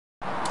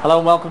Hello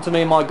and welcome to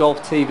Meandmygolf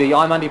TV.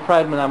 I'm Andy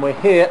Proudman and we're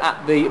here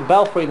at the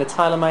Belfry in the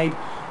Taylormade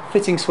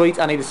fitting suite.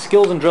 I need the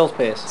skills and drills,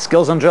 Piers.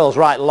 Skills and drills,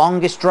 right.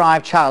 Longest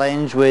drive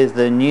challenge with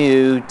the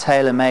new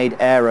Taylormade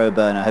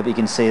Aeroburner. I hope you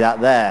can see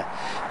that there.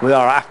 We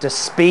are after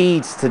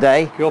speeds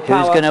today. Pure Who's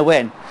power. going to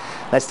win?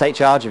 Let's take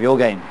charge of your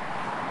game.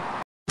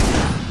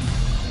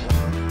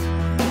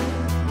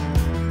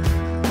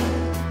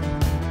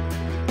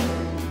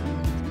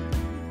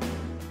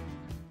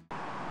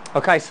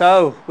 Okay,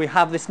 so we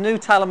have this new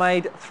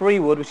Taylormade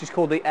 3-wood which is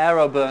called the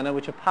Aeroburner,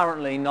 which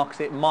apparently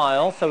knocks it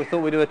miles. So we thought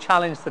we'd do a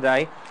challenge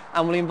today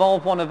and we'll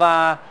involve one of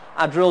our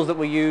drills that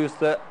we use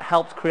that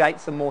helps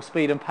create some more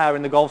speed and power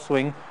in the golf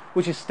swing,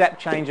 which is step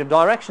change of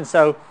direction.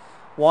 So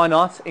why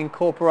not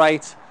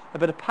incorporate a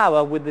bit of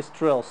power with this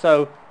drill?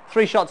 So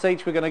 3 shots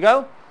each we're going to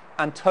go,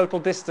 and total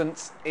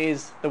distance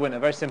is the winner.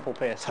 Very simple,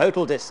 Piers.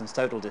 Total distance,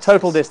 total distance.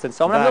 Total distance.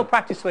 So I'm going to have a little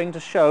practice swing to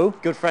show.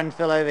 Good friend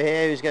Phil over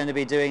here who's going to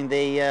be doing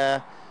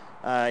the...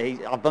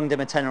 I've bunged him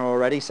a tenner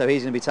already, so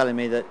he's going to be telling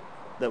me that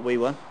we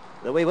won.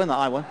 That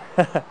I won.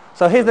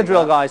 So here's the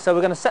drill, guys. So we're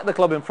going to set the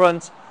club in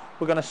front.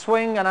 We're going to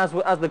swing, and as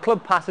the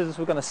club passes,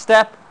 we're going to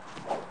step,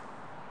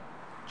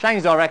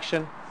 change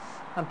direction,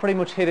 and pretty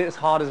much hit it as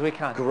hard as we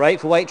can.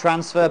 Great for weight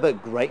transfer,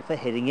 but great for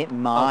hitting it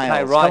miles.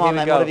 Okay, right, Come on here we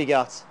then, go. what have you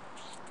got?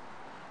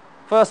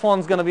 First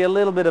one's going to be a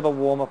little bit of a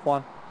warm-up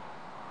one.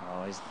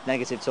 Oh, he's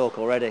negative talk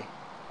already.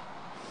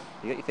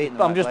 You got your feet in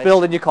the I'm right just place?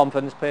 building your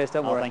confidence, Piers,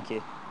 don't Oh, worry. thank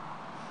you.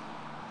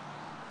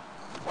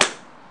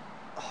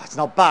 Oh, it's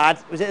not bad.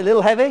 Was it a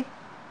little heavy?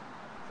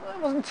 Well,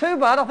 it wasn't too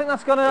bad. I think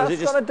that's got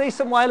a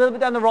decent way, a little bit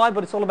down the right,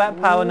 but it's all about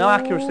power. No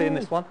accuracy in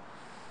this one.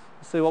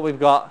 Let's see what we've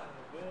got.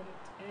 The verdict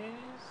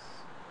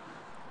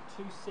is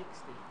 260.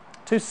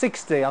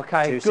 260,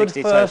 okay.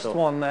 260 good first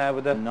total. one there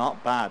with the...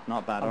 Not bad,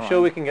 not bad. I'm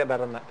sure we can get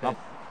better than that, Piers.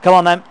 Come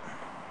on then.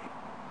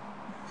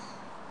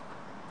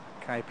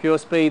 Okay, pure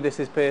speed, this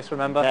is Piers,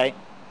 remember? Okay.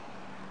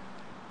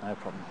 No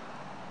problem.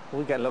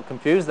 We'll get a little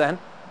confused then.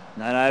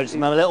 No, just a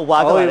little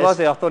waggle. Oh, like he was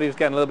this. he? I thought he was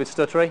getting a little bit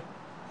stuttery.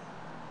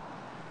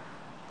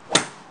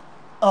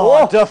 Oh,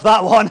 I duffed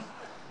that one.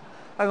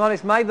 Hang on,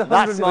 it's made the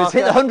 100 It's marker.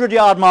 hit the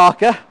 100-yard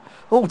marker.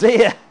 Oh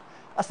dear.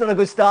 That's not a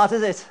good start,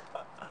 is it?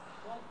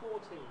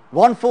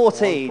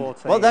 114.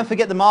 114. Well, don't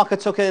forget the marker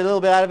took a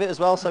little bit out of it as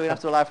well, so we have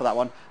to allow for that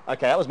one.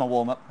 Okay, that was my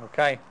warm-up.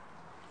 Okay.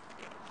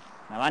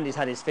 Now, Andy's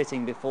had his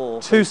fitting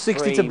before.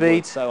 260 to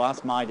beat. So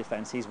that's my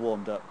defence. He's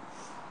warmed up.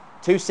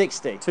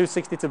 260.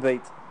 260 to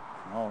beat.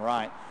 All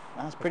right.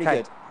 That's pretty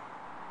Okay. good.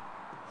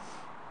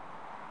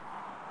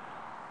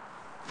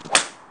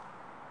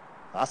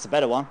 That's a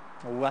better one.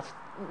 Oh, that's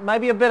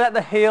maybe a bit at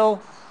the heel.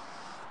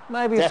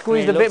 Maybe Definitely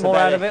squeezed a bit looks more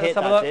better out of it. hit, Let's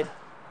have a that look. did.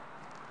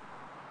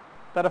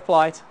 Better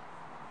flight.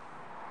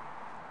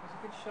 That's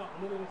a good shot,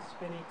 a little bit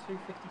spinny,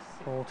 256.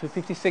 Oh,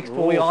 256, Ooh,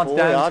 4 yards 4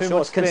 down. yards Too short.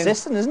 much It's spin.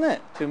 consistent, isn't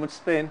it? Too much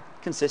spin.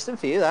 Consistent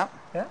for you, that.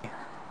 Yeah.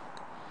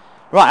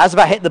 Right, how's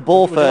about hit the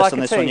ball Would you first like on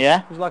a this tee? one,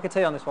 yeah? Would you like a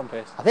tee on this one,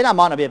 Piers? I think that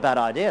might not be a bad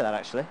idea, that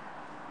actually.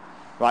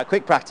 Right,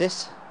 quick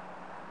practice.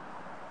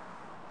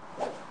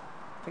 I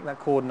think that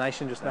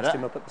coordination just messed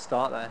him up at the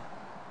start there.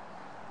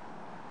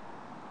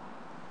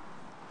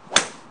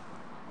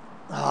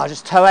 Oh, I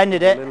just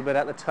toe-ended A it. little bit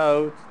at the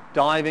toe,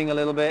 diving a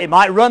little bit. It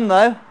might run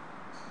though.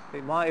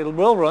 It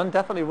will run,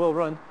 definitely will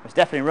run. It's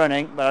definitely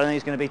running, but I don't think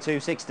it's going to be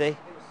 260. It was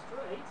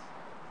straight,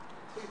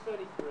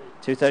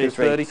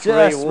 233. 233.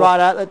 233, Just oh. right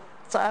out the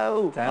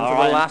toe. Down All to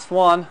right. the last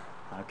one.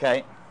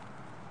 Okay.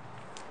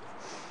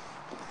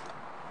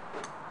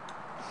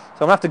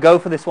 So I'm going to have to go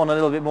for this one a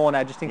little bit more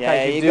now, just in Yeah,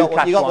 case you you do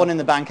got catch one in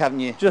the bank,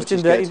 haven't you? Just Which in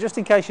is good. just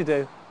in case you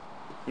do.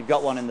 You've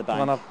got one in the Hang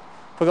on, bank.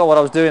 I forgot what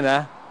I was doing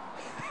there.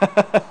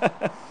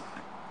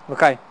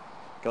 Okay.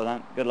 Go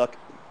on. Good luck.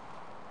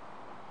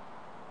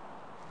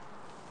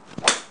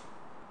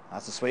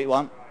 That's a sweet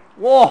one.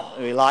 Whoa!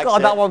 He likes God,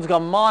 it. that one's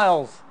gone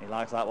miles. He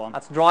likes that one.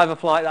 That's driver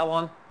flight, that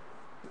one.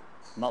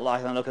 Not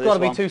liking the look of It's got this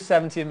to be one.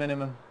 270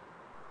 minimum.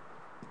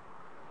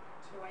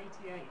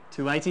 288.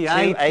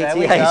 288. There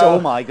we 288. go. Oh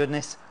my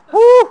goodness.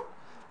 Woo!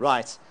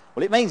 Right.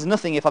 Well, it means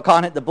nothing if I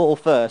can't hit the ball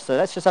first, so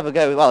let's just have a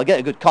go. Well, I'll get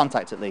a good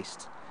contact at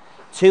least.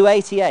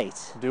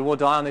 288. Do or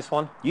die on this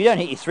one. You don't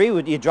hit your 3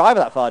 with your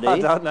driver that far, do you? I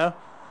don't know.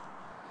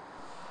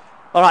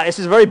 All right, this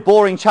is a very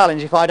boring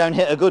challenge if I don't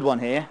hit a good one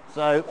here.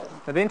 So,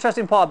 Now, the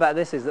interesting part about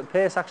this is that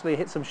Piers actually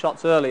hit some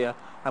shots earlier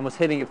and was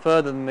hitting it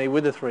further than me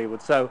with the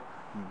 3-wood. So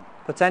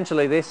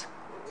potentially this,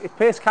 if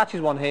Piers catches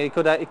one here, it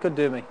could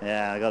do me.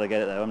 yeah, I got to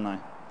get it there, haven't I?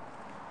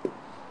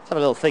 Let's have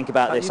a little think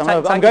about this. You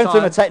I'm take going your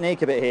through my time.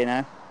 technique a bit here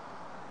now.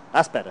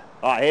 That's better.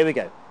 All right, here we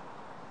go.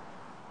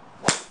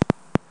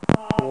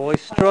 Oh, he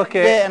struck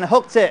Yeah, it. and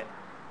hooked it.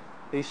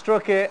 He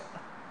struck it.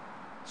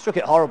 Struck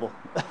it horrible.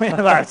 I mean,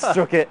 about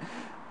struck it.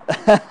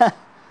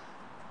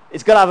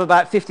 It's got to have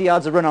about 50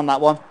 yards of run on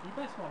that one. You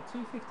best one,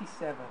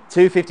 257.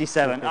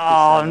 257.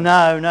 Oh,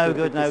 no, no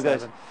good, no good.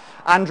 257.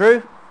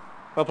 Andrew,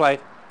 Well played.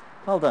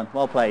 well done,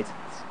 well played.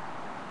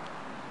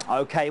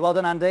 Okay, well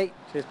done, Andy.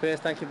 Cheers, Piers.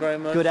 Thank you very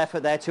much. Good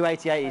effort there.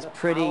 288 is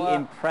pretty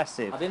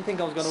impressive. I didn't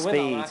think I was going to win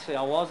that one, actually.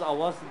 I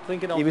was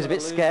thinking I was He was a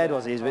bit scared, there.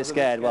 was he? He was a bit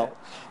scared. Well,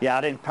 yeah,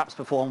 I didn't perhaps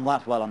perform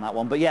that well on that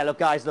one. But yeah, look,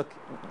 guys, look,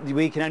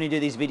 we can only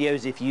do these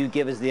videos if you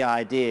give us the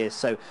ideas.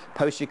 So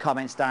post your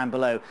comments down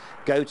below.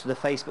 Go to the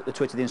Facebook, the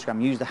Twitter, the Instagram.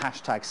 Use the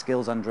hashtag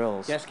Skills and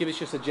Drills. Yes, give us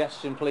your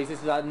suggestion, please.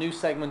 This is our new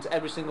segment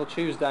every single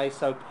Tuesday.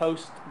 So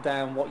post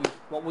down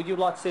what would you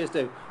like to see us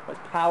do? What's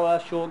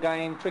power, short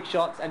game, trick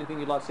shots, anything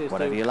you'd like to see us do.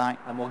 Whatever you like.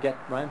 And we'll get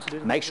round to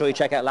do. Make sure you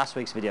check out last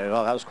week's video.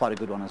 Oh, that was quite a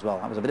good one as well.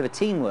 That was a bit of a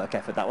teamwork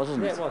effort, that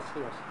wasn't it? Yeah, it was.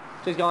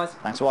 Cheers, guys.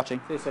 Thanks for watching.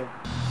 See you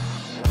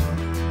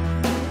soon.